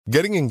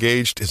Getting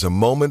engaged is a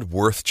moment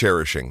worth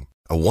cherishing.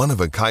 A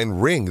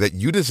one-of-a-kind ring that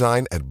you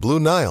design at Blue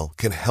Nile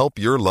can help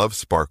your love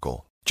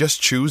sparkle. Just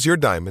choose your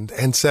diamond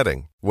and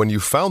setting. When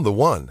you've found the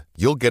one,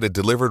 you'll get it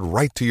delivered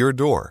right to your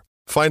door.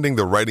 Finding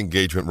the right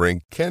engagement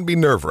ring can be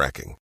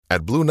nerve-wracking.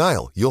 At Blue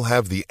Nile, you'll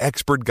have the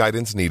expert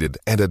guidance needed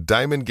and a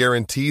diamond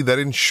guarantee that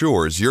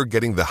ensures you're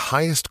getting the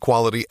highest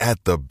quality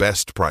at the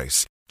best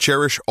price.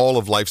 Cherish all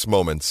of life's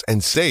moments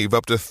and save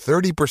up to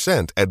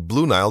 30% at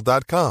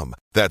BlueNile.com.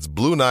 That's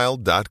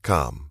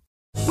BlueNile.com.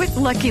 With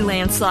Lucky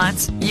Land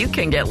Slots, you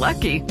can get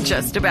lucky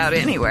just about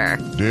anywhere.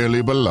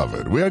 Dearly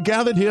beloved, we are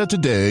gathered here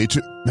today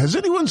to... Has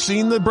anyone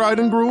seen the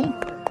bride and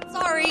groom?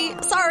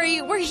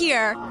 Sorry, we're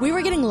here. We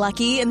were getting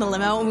lucky in the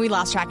limo and we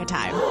lost track of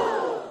time.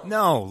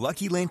 No,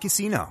 Lucky Land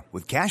Casino,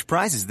 with cash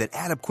prizes that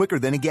add up quicker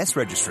than a guest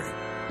registry.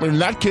 In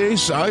that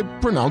case, I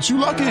pronounce you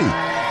lucky.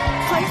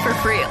 Play for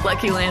free at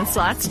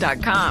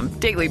LuckyLandSlots.com.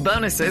 Daily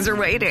bonuses are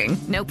waiting.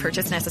 No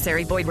purchase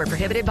necessary. Void where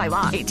prohibited by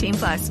law.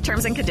 18+.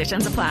 Terms and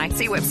conditions apply.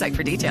 See website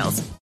for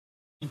details.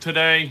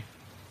 Today,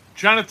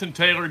 Jonathan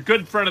Taylor,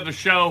 good friend of the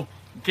show,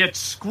 gets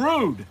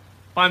screwed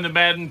by the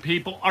Madden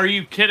people. Are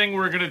you kidding?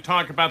 We're going to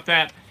talk about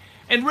that.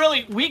 And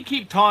really, we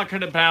keep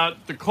talking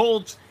about the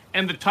Colts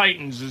and the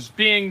Titans as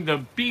being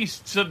the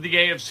beasts of the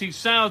AFC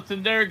South,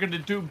 and they're going to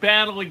do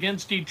battle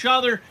against each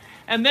other,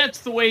 and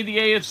that's the way the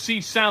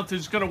AFC South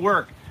is going to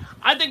work.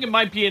 I think it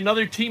might be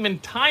another team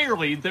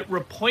entirely that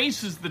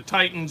replaces the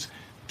Titans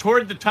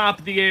toward the top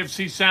of the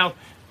AFC South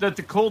that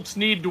the Colts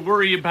need to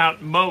worry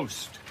about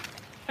most.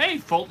 Hey,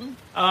 Fulton,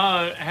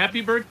 happy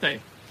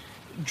birthday.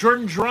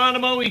 Jordan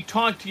Geronimo, he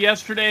talked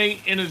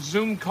yesterday in a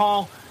Zoom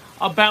call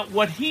about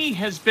what he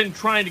has been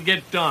trying to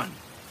get done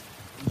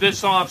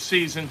this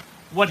offseason,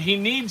 what he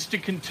needs to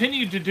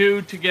continue to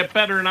do to get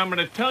better, and I'm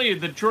going to tell you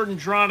that Jordan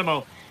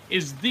Geronimo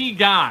is the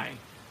guy.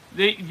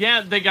 They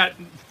got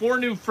 4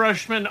 new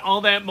freshmen,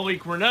 all that,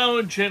 Malik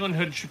Renaud, Jalen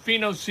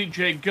Hood-Schifino,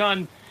 C.J.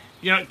 Gunn,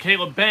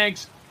 Caleb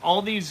Banks,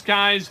 all these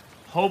guys.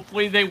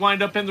 Hopefully they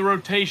wind up in the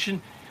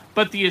rotation.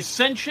 But the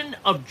ascension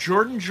of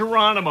Jordan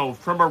Geronimo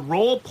from a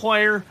role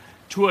player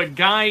to a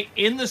guy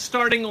in the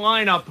starting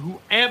lineup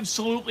who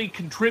absolutely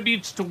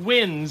contributes to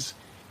wins,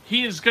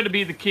 he is going to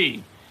be the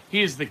key.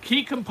 He is the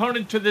key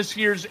component to this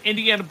year's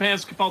Indiana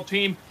basketball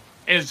team.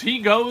 As he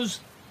goes,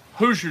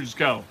 Hoosiers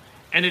go.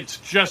 And it's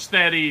just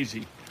that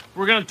easy.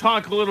 We're going to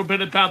talk a little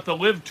bit about the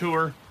Live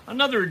Tour,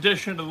 another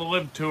edition of the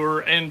Live Tour,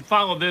 and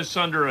follow this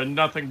under a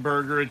nothing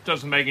burger. It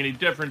doesn't make any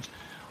difference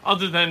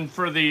other than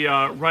for the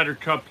Ryder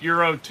Cup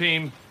Euro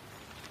team.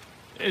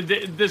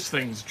 This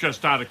thing's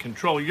just out of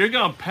control. You're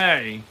going to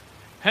pay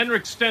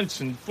Henrik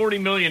Stenson $40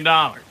 million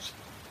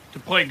to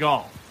play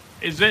golf.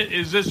 Is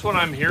this what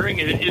I'm hearing?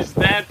 Is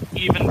that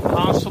even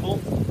possible?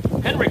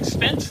 Henrik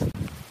Stenson,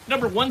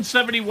 number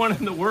 171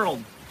 in the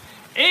world.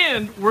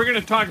 And we're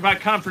going to talk about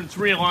conference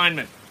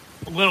realignment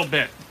a little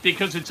bit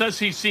because it's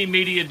SEC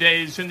Media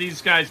Days, and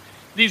these guys,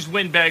 these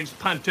windbags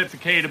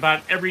pontificate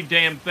about every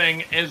damn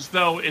thing as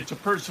though it's a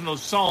personal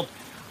assault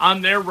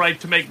on their right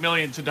to make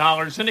millions of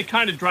dollars, and it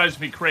kind of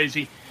drives me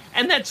crazy.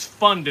 And that's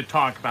fun to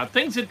talk about.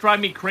 Things that drive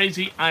me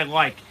crazy, I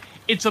like.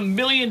 It's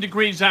 1,000,000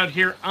 degrees out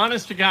here.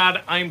 Honest to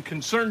God, I'm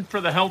concerned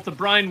for the health of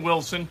Brian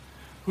Wilson,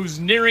 who's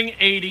nearing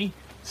 80,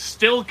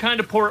 still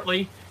kind of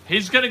portly.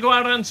 He's going to go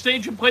out on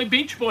stage and play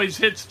Beach Boys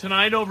hits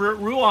tonight over at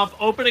Ruoff,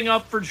 opening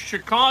up for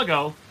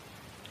Chicago.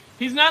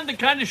 He's not in the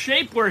kind of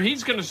shape where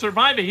he's going to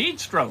survive a heat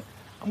stroke.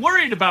 I'm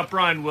worried about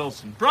Brian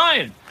Wilson.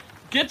 Brian,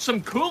 get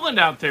some coolant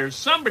out there.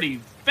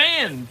 Somebody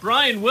fan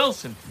Brian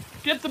Wilson.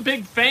 Get the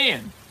big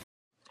fan.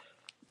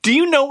 Do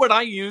you know what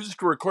I use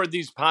to record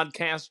these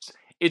podcasts?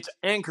 It's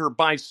Anchor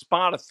by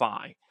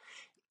Spotify.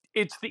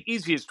 It's the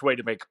easiest way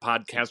to make a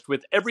podcast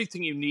with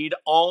everything you need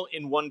all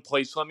in one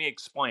place. Let me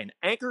explain.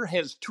 Anchor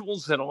has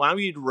tools that allow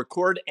you to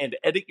record and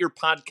edit your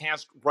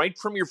podcast right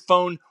from your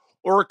phone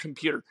or a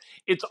computer.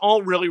 It's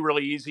all really,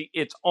 really easy.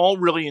 It's all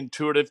really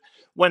intuitive.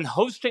 When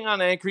hosting on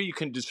Anchor, you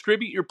can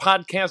distribute your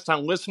podcast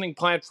on listening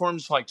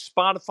platforms like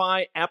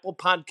Spotify, Apple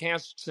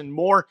Podcasts, and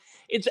more.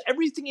 It's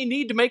everything you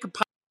need to make a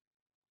podcast.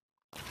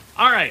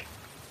 All right.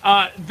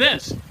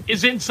 This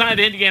is Inside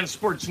Indiana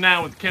Sports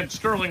Now with Kent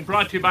Sterling,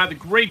 brought to you by the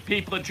great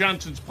people at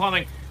Johnson's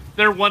Plumbing.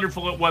 They're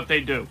wonderful at what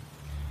they do.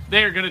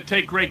 They are going to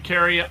take great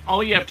care of you.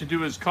 All you have to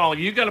do is call.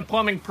 You got a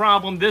plumbing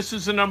problem, this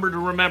is the number to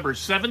remember,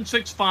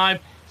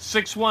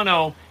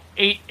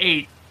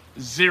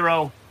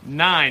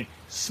 765-610-8809.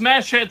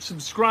 Smash that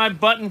subscribe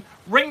button.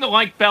 Ring the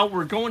like bell.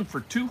 We're going for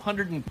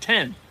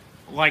 210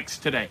 likes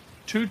today.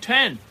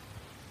 210.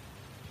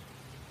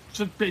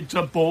 It's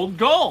a bold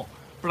goal,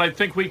 but I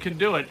think we can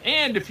do it.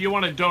 And if you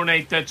want to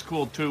donate, that's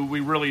cool too. We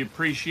really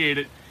appreciate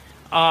it.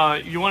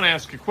 You want to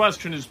ask a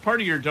question as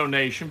part of your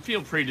donation,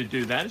 feel free to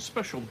do that. A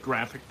special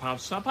graphic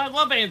pops up. I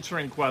love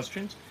answering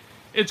questions.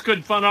 It's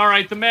good fun. All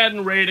right, the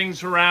Madden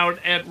ratings are out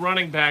at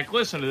running back.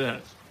 Listen to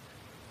this.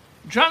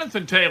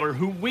 Jonathan Taylor,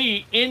 who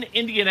we in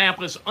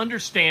Indianapolis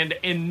understand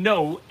and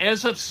know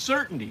as a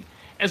certainty,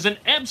 as an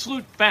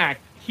absolute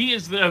fact, he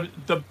is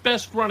the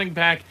best running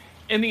back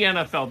in the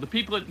NFL. The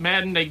people at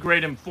Madden, they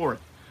grade him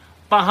fourth.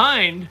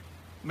 Behind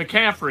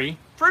McCaffrey,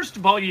 first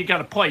of all, you got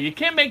to play. You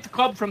can't make the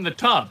club from the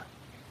tub.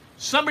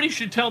 Somebody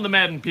should tell the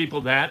Madden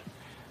people that.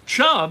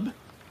 Chubb,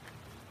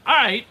 all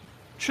right,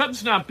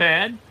 Chubb's not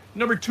bad.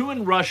 Number 2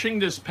 in rushing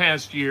this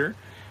past year.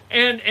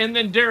 And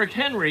then Derrick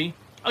Henry,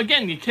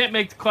 again, you can't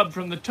make the club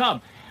from the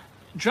tub.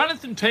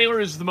 Jonathan Taylor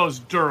is the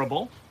most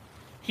durable.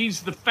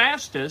 He's the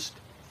fastest,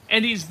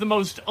 and he's the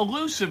most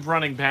elusive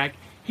running back.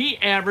 He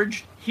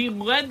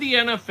led the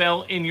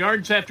NFL in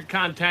yards after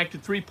contact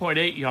at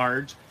 3.8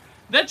 yards.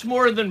 That's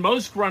more than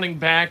most running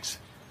backs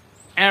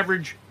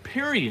average,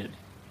 period.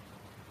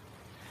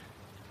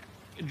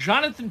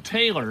 Jonathan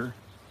Taylor,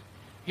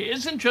 he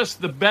isn't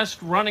just the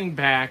best running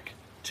back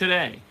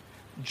today.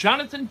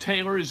 Jonathan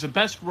Taylor is the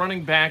best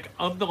running back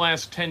of the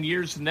last 10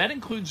 years, and that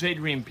includes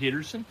Adrian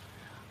Peterson.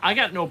 I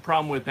got no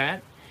problem with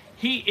that.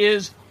 He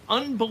is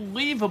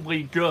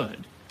unbelievably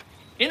good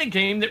in a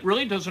game that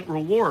really doesn't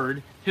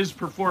reward his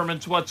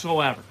performance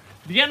whatsoever.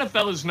 The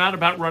NFL is not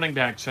about running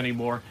backs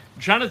anymore.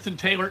 Jonathan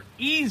Taylor,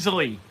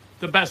 easily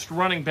the best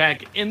running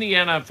back in the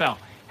NFL.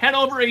 Had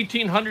over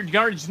 1,800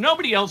 yards.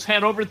 Nobody else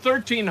had over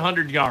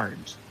 1,300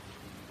 yards.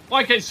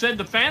 Like I said,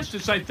 the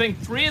fastest, I think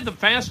 3 of the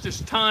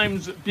fastest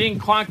times being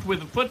clocked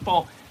with a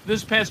football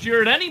this past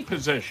year at any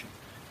position.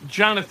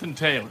 Jonathan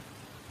Taylor,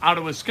 out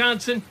of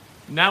Wisconsin,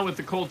 now with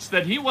the Colts.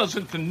 That he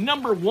wasn't the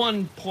number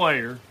 1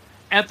 player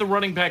at the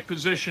running back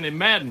position in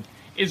Madden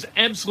is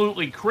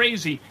absolutely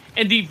crazy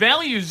and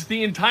devalues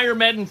the entire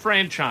Madden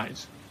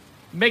franchise.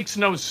 Makes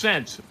no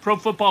sense. Pro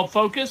Football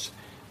Focus,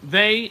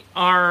 they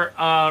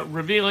are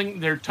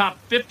revealing their top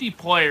 50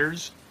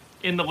 players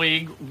in the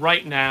league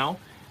right now,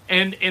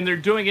 and they're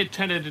doing it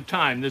 10 at a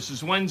time. This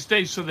is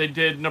Wednesday, so they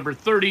did number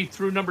 30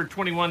 through number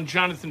 21,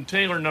 Jonathan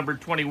Taylor, number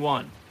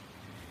 21.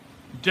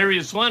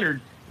 Darius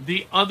Leonard,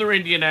 the other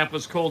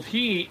Indianapolis Colt,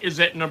 he is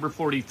at number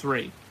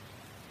 43.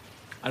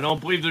 I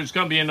don't believe there's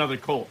going to be another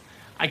Colt.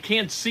 I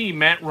can't see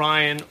Matt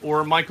Ryan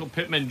or Michael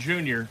Pittman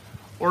Jr.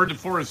 or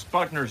DeForest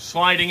Buckner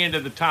sliding into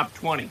the top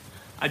 20.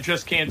 I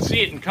just can't see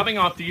it. And coming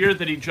off the year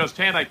that he just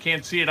had, I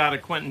can't see it out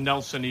of Quentin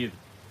Nelson either.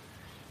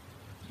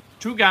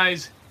 2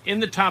 guys in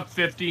the top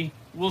 50.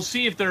 We'll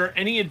see if there are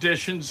any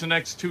additions the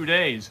next 2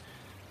 days.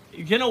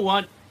 You know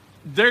what?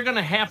 They're going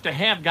to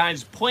have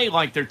guys play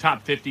like they're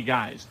top 50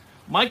 guys.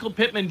 Michael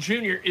Pittman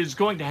Jr. is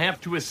going to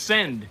have to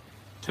ascend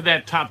to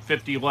that top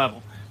 50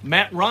 level.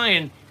 Matt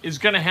Ryan is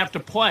going to have to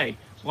play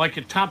like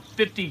a top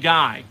 50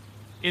 guy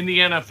in the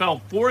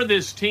NFL for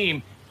this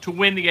team to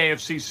win the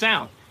AFC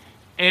South.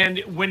 And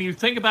when you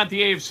think about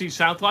the AFC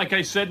South, like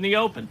I said in the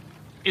open,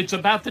 it's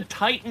about the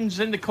Titans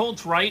and the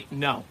Colts, right?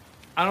 No,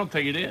 I don't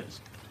think it is.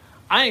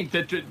 I think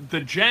that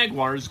the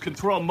Jaguars could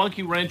throw a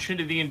monkey wrench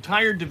into the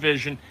entire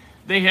division.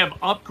 They have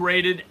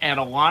upgraded at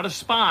a lot of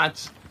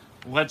spots.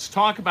 Let's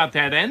talk about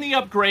that. And the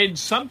upgrades,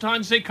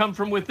 sometimes they come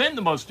from within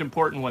the most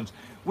important ones.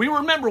 We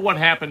remember what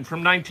happened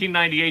from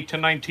 1998 to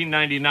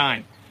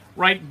 1999,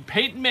 right?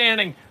 Peyton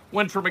Manning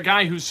went from a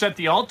guy who set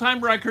the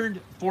all-time record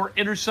for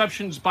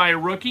interceptions by a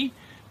rookie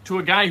to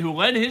a guy who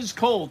led his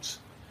Colts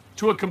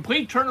to a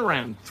complete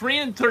turnaround,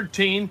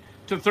 3-13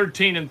 to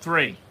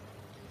 13-3.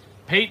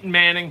 Peyton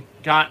Manning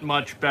got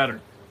much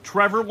better.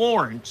 Trevor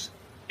Lawrence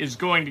is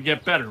going to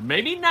get better.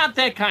 Maybe not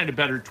that kind of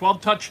better.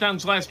 12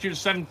 touchdowns last year,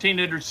 17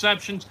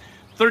 interceptions,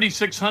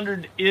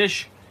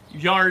 3,600-ish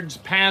yards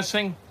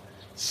passing,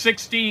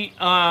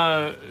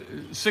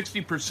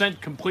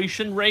 60%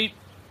 completion rate.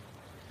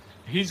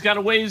 He's got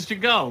a ways to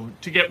go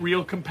to get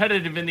real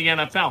competitive in the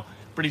NFL,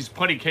 but he's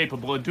plenty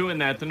capable of doing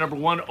that. The number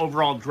 1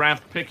 overall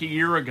draft pick a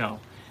year ago.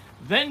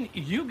 Then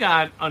you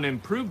got an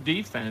improved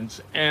defense,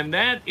 and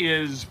that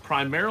is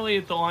primarily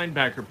at the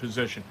linebacker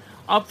position.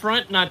 Up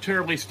front, not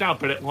terribly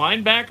stout, but at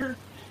linebacker,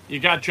 you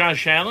got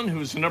Josh Allen,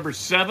 who's the number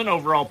 7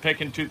 overall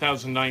pick in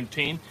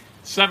 2019,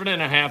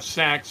 7.5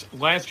 sacks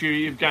last year.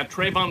 You've got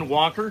Trayvon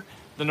Walker,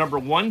 the number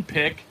 1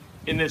 pick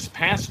in this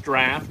past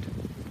draft.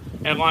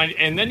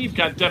 And then you've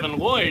got Devin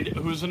Lloyd,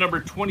 who's the number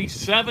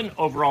 27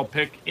 overall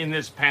pick in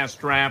this past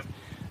draft.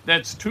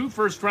 That's 2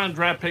 first-round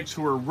draft picks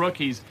who are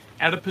rookies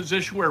at a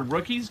position where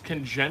rookies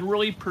can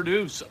generally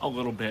produce a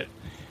little bit.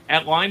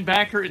 At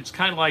linebacker, it's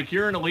kind of like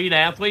you're an elite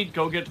athlete,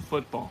 go get the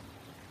football.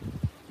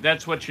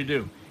 That's what you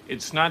do.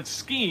 It's not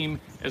scheme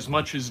as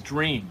much as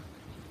dream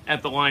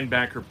at the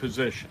linebacker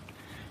position.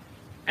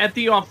 At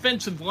the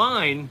offensive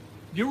line,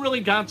 you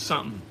really got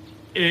something.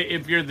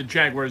 If you're the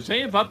Jaguars,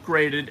 they have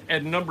upgraded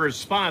at a number of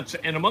spots,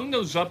 and among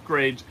those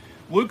upgrades,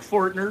 Luke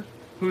Fortner,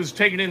 who's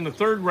taken in the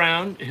 3rd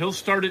round, he'll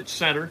start at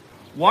center.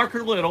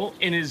 Walker Little,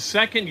 in his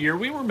 2nd year,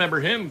 we remember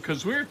him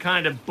because we were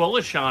kind of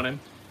bullish on him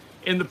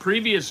in the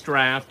previous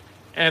draft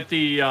at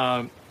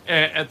the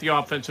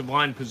offensive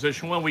line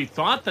position when we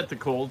thought that the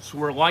Colts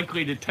were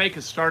likely to take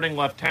a starting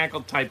left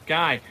tackle type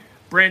guy.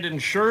 Brandon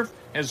Scherf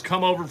has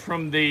come over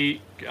from the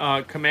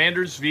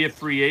Commanders via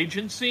free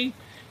agency.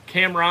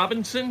 Cam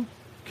Robinson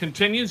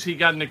continues. He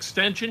got an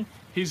extension.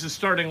 He's a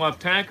starting left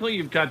tackle.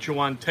 You've got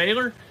Jawan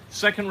Taylor,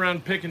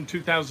 2nd-round pick in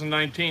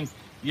 2019.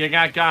 You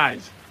got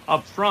guys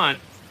up front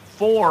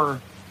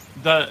for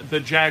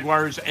the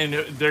Jaguars, and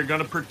they're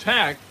going to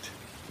protect,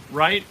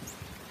 right?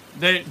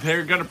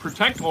 They're going to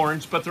protect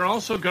Lawrence, but they're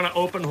also going to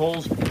open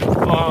holes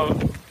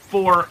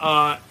for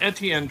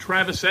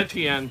Travis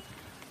Etienne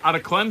out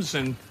of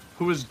Clemson,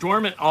 who was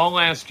dormant all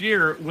last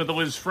year with a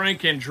Liz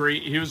Frank injury.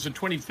 He was the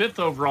 25th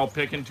overall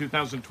pick in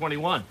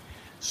 2021.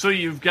 So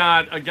you've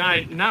got a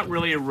guy, not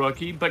really a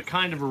rookie, but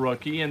kind of a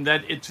rookie, and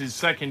that it's his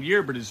second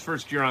year, but his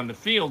first year on the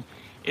field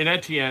in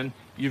Etienne.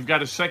 You've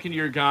got a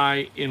second-year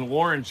guy in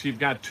Lawrence. You've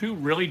got two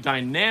really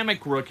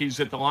dynamic rookies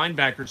at the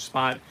linebacker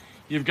spot.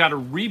 You've got a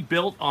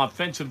rebuilt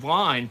offensive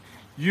line.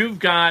 You've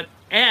got,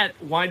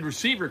 at wide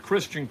receiver,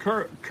 Christian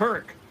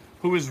Kirk,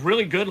 who was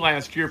really good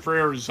last year for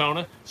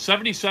Arizona.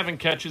 77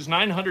 catches,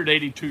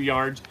 982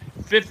 yards,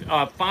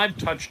 5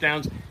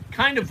 touchdowns,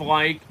 kind of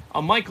like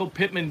a Michael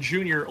Pittman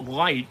Jr.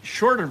 light,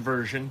 shorter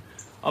version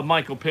of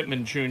Michael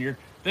Pittman Jr.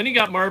 Then you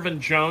got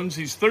Marvin Jones.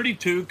 He's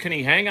 32. Can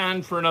he hang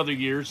on for another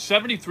year?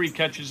 73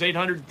 catches,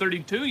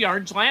 832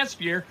 yards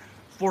last year,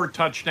 4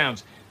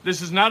 touchdowns.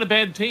 This is not a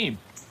bad team.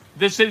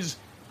 This is,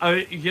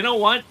 you know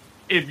what?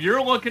 If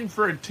you're looking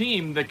for a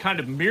team that kind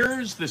of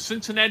mirrors the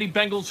Cincinnati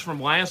Bengals from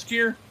last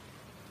year,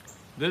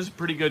 this is a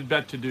pretty good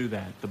bet to do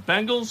that. The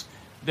Bengals,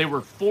 they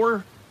were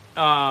 4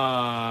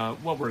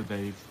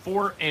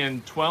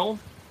 and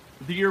 12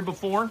 the year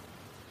before.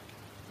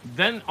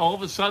 Then all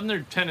of a sudden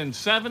they're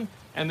 10-7.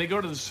 And they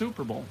go to the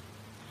Super Bowl.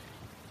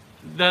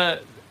 The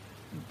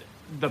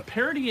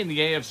parity in the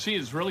AFC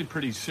is really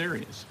pretty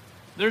serious.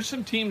 There's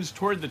some teams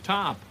toward the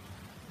top,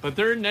 but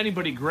there isn't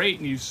anybody great.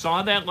 And you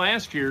saw that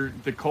last year.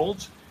 The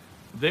Colts,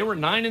 they were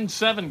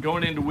 9-7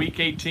 going into Week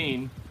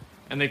 18,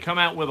 and they come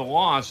out with a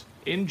loss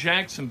in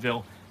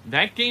Jacksonville.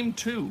 That game,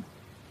 too,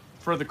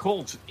 for the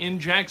Colts in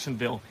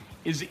Jacksonville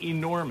is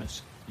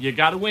enormous. You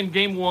got to win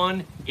Game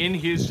 1 in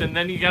Houston,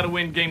 then you got to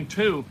win Game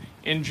 2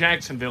 in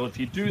Jacksonville. If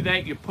you do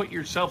that, you put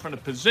yourself in a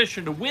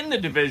position to win the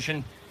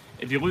division.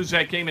 If you lose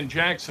that game in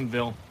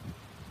Jacksonville,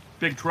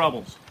 big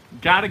troubles.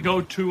 Got to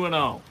go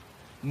 2-0.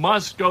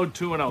 Must go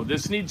 2-0.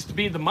 This needs to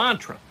be the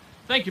mantra.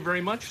 Thank you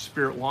very much,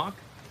 Spirit Walk.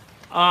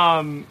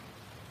 Yeah,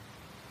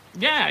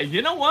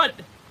 you know what?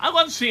 I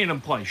love seeing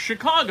him play.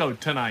 Chicago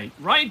tonight,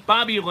 right?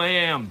 Bobby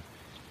Lamb.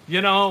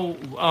 You know,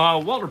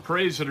 Walter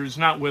Praisiter's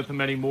not with him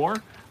anymore,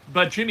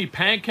 but Jimmy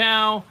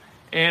Pankow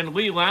and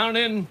Lee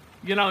Lounen,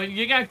 you know,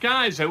 you got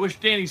guys. I wish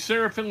Danny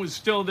Serafin was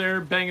still there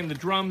banging the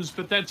drums,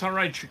 but that's all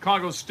right.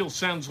 Chicago still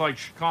sounds like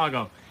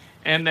Chicago,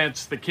 and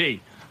that's the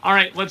key. All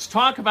right, let's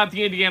talk about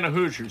the Indiana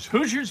Hoosiers.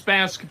 Hoosiers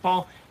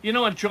basketball, you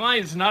know what, July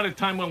is not a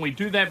time when we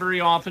do that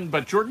very often,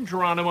 but Jordan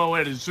Geronimo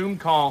had a Zoom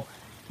call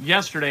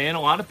yesterday, and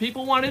a lot of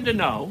people wanted to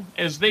know,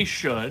 as they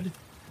should,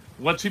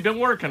 what's he been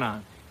working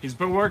on? He's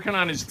been working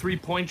on his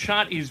three-point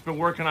shot. He's been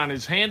working on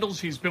his handles.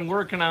 He's been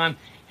working on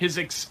his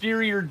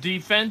exterior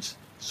defense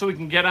so he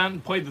can get out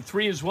and play the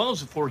three as well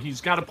as the four.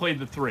 He's got to play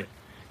the three.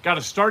 Got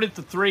to start at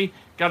the three.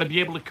 Got to be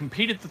able to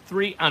compete at the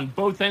three on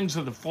both ends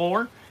of the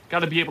floor. Got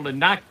to be able to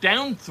knock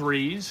down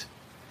threes.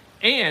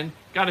 And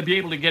got to be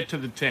able to get to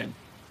the 10.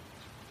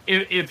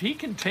 If he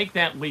can take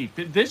that leap,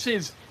 this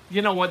is,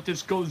 you know what,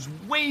 this goes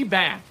way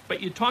back.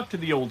 But you talk to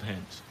the old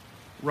heads,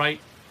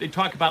 right? They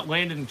talk about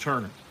Landon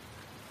Turner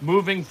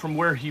moving from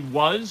where he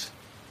was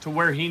to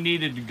where he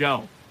needed to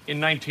go in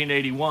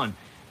 1981.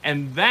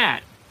 And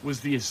that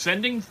was the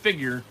ascending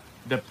figure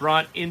that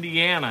brought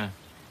Indiana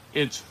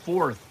its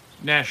fourth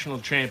national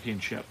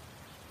championship.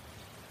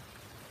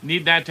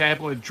 Need that to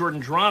happen with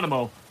Jordan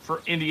Geronimo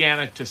for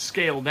Indiana to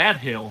scale that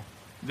hill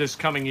this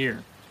coming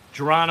year.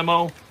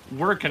 Geronimo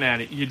working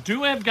at it. You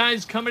do have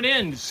guys coming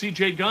in.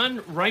 C.J.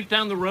 Gunn right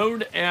down the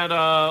road at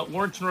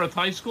Lawrence North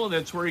High School.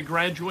 That's where he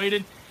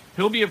graduated.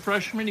 He'll be a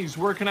freshman. He's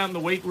working out in the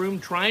weight room,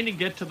 trying to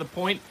get to the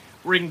point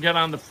where he can get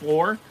on the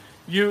floor.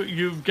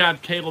 You've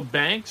got Caleb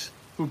Banks,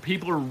 who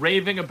people are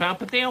raving about,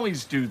 but they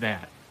always do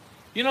that.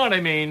 You know what I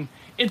mean?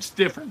 It's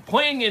different.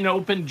 Playing in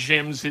open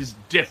gyms is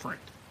different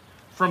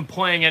from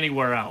playing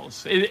anywhere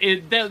else.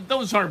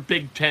 Those aren't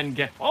Big Ten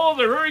games. Oh,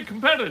 they're very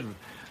competitive.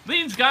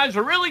 These guys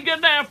are really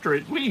getting after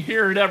it. We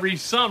hear it every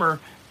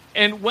summer.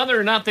 And whether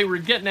or not they were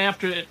getting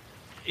after it,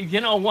 you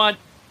know what?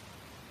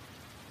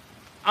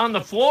 On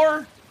the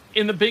floor,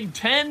 in the Big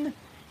Ten,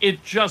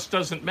 it just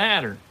doesn't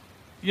matter.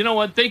 You know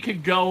what? They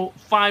could go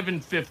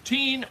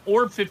 5-15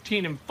 or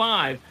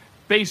 15-5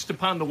 based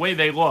upon the way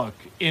they look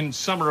in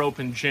summer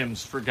open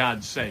gyms, for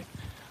God's sake.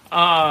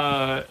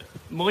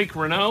 Malik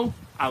Renault,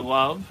 I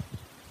love.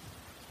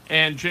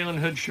 And Jalen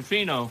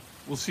Hood-Schifino,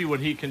 we'll see what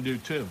he can do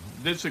too.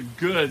 This is a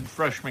good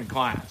freshman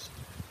class.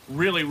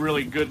 Really,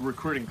 really good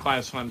recruiting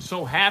class. And I'm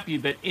so happy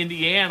that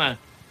Indiana,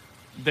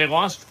 they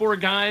lost 4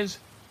 guys.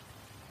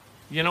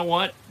 You know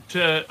what?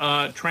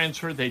 To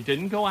transfer. They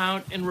didn't go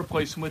out and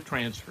replace them with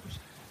transfers.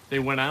 They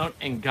went out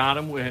and got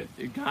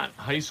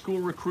high school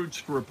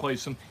recruits to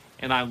replace them,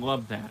 and I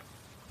love that.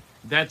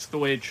 That's the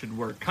way it should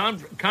work.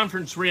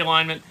 Conference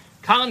realignment.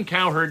 Colin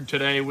Cowherd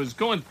today was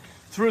going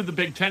through the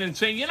Big Ten and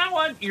saying, you know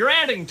what? You're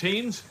adding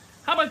teams.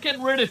 How about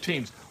getting rid of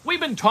teams? We've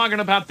been talking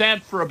about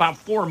that for about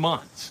 4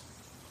 months,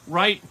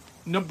 right?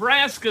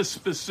 Nebraska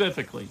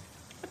specifically.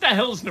 What the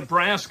hell is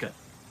Nebraska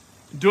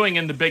doing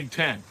in the Big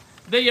Ten?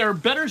 They are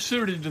better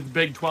suited to the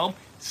Big 12.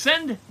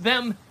 Send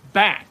them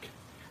back.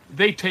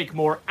 They take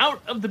more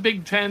out of the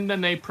Big Ten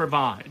than they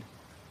provide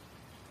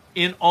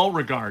in all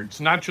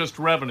regards, not just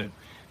revenue.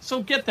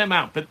 So get them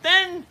out. But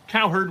then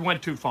Cowherd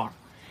went too far.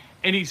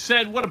 And he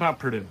said, what about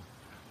Purdue?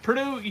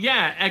 Purdue,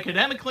 yeah,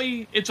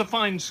 academically, it's a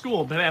fine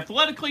school. But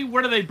athletically,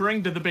 what do they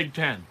bring to the Big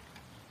Ten?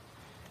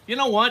 You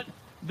know what?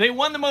 They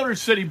won the Motor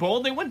City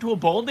Bowl. They went to a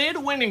bowl. They had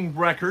a winning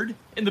record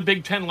in the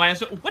Big Ten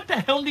last. What the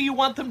hell do you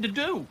want them to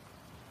do?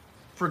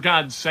 For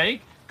God's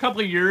sake. A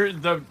couple of years,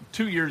 the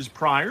 2 years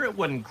prior, it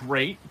wasn't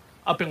great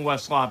up in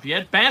West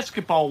Lafayette.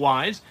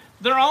 Basketball-wise,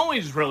 they're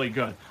always really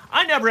good.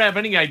 I never have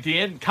any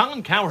idea.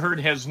 Colin Cowherd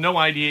has no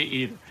idea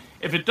either.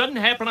 If it doesn't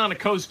happen on the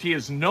coast, he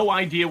has no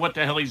idea what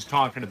the hell he's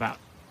talking about.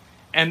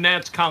 And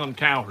that's Colin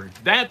Cowherd.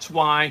 That's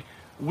why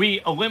we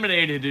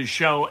eliminated his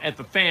show at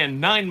The Fan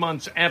 9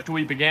 months after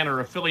we began our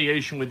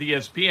affiliation with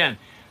ESPN,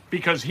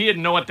 because he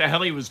didn't know what the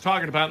hell he was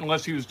talking about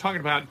unless he was talking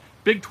about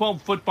Big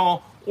 12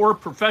 football or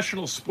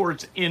professional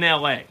sports in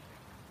L.A.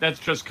 That's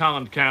just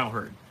Colin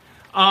Cowherd.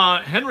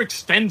 Henrik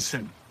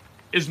Stenson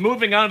is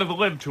moving on to the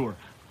Live Tour.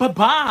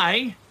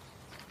 Bye-bye.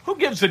 Who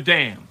gives a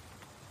damn?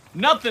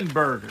 Nothing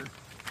burger.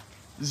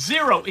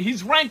 Zero.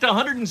 He's ranked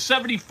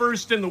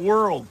 171st in the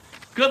world.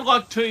 Good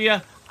luck to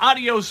you.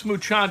 Adios,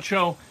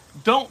 muchacho.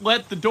 Don't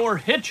let the door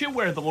hit you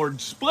where the Lord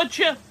split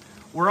you.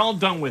 We're all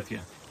done with you.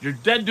 You're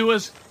dead to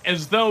us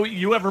as though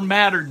you ever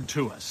mattered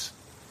to us.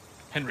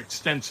 Henrik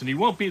Stenson. He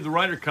won't be the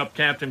Ryder Cup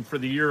captain for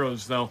the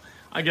Euros, though.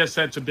 I guess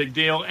that's a big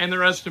deal. And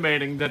they're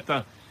estimating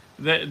that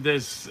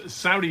this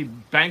Saudi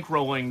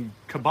bankrolling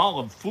cabal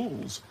of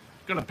fools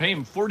going to pay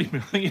him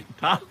 $40 million.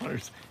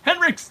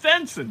 Henrik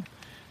Stenson.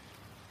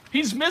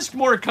 He's missed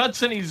more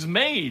cuts than he's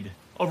made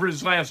over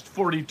his last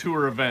 40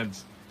 tour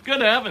events.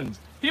 Good heavens.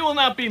 He will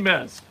not be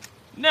missed.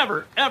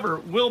 Never, ever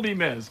will be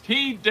missed.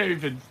 He,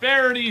 David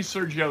Faraday,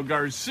 Sergio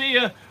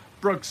Garcia,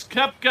 Brooks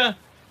Koepka.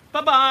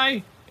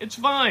 Bye-bye. It's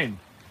fine.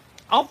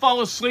 I'll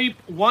fall asleep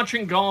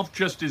watching golf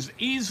just as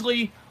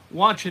easily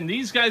watching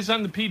these guys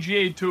on the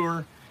PGA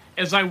Tour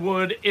as I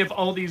would if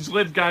all these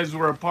live guys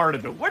were a part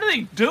of it. What are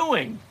they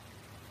doing?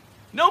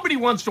 Nobody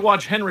wants to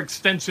watch Henrik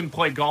Stenson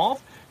play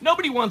golf.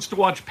 Nobody wants to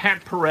watch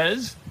Pat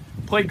Perez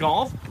play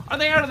golf. Are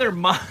they out of their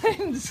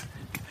minds?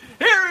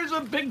 Here's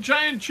a big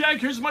giant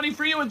check. Here's money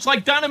for you. It's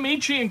like Don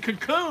Amici in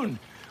Cocoon.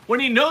 When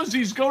he knows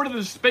he's going to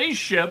the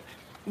spaceship,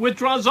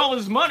 withdraws all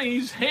his money,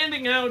 he's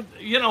handing out,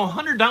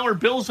 $100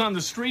 bills on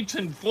the streets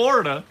in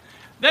Florida.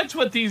 That's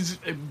what these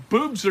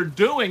boobs are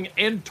doing.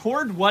 And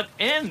toward what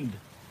end?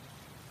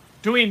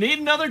 Do we need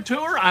another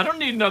tour? I don't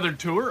need another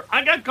tour.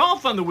 I got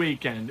golf on the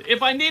weekend.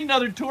 If I need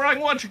another tour, I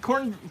can watch a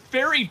Corn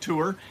Ferry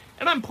tour,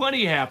 and I'm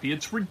plenty happy.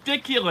 It's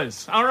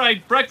ridiculous. All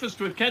right, breakfast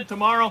with Kent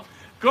tomorrow.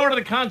 Go to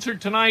the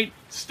concert tonight.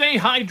 Stay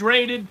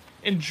hydrated.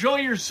 Enjoy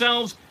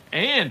yourselves.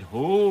 And,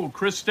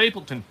 Chris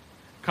Stapleton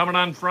coming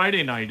on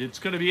Friday night. It's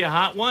going to be a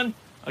hot one.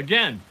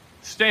 Again,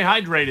 stay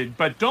hydrated.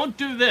 But don't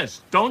do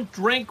this. Don't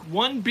drink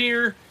one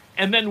beer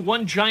and then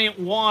one giant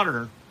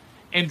water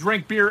and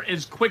drink beer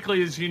as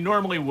quickly as you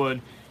normally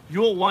would.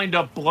 You'll wind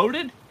up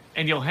bloated,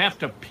 and you'll have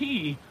to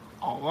pee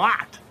a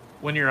lot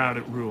when you're out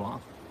at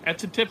Ruoff.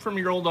 That's a tip from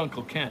your old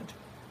Uncle Kent.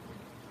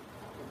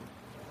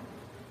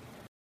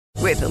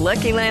 With the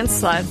Lucky Land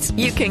Slots,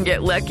 you can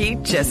get lucky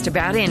just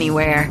about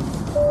anywhere.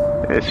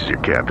 This is your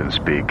captain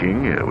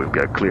speaking. We've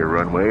got clear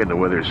runway and the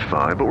weather's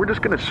fine, but we're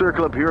just going to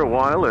circle up here a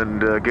while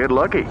and get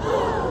lucky.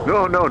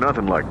 No,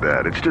 nothing like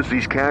that. It's just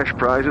these cash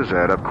prizes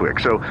add up quick.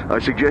 So I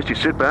suggest you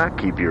sit back,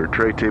 keep your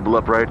tray table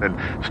upright, and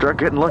start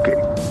getting lucky.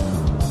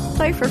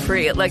 Play for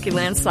free at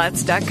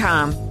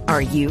LuckyLandSlots.com.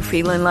 Are you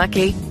feeling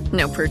lucky?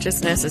 No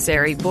purchase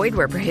necessary. Void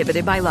where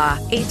prohibited by law.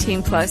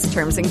 18+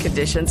 terms and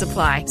conditions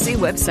apply. See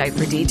website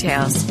for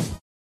details.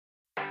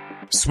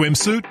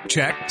 Swimsuit?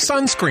 Check.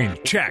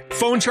 Sunscreen? Check.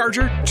 Phone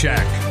charger?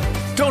 Check.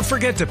 Don't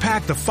forget to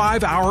pack the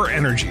 5-Hour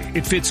Energy.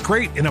 It fits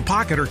great in a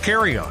pocket or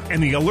carry-on,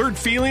 and the alert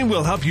feeling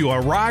will help you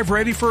arrive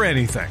ready for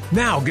anything.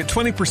 Now get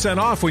 20%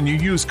 off when you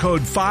use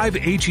code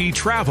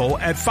 5HETRAVEL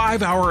at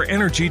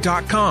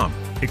 5hourenergy.com.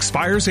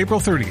 Expires April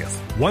 30th.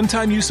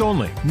 One-time use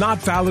only. Not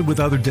valid with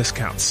other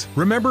discounts.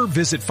 Remember,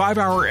 visit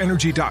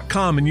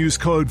 5hourenergy.com and use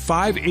code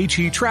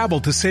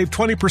 5HETRAVEL to save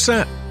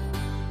 20%.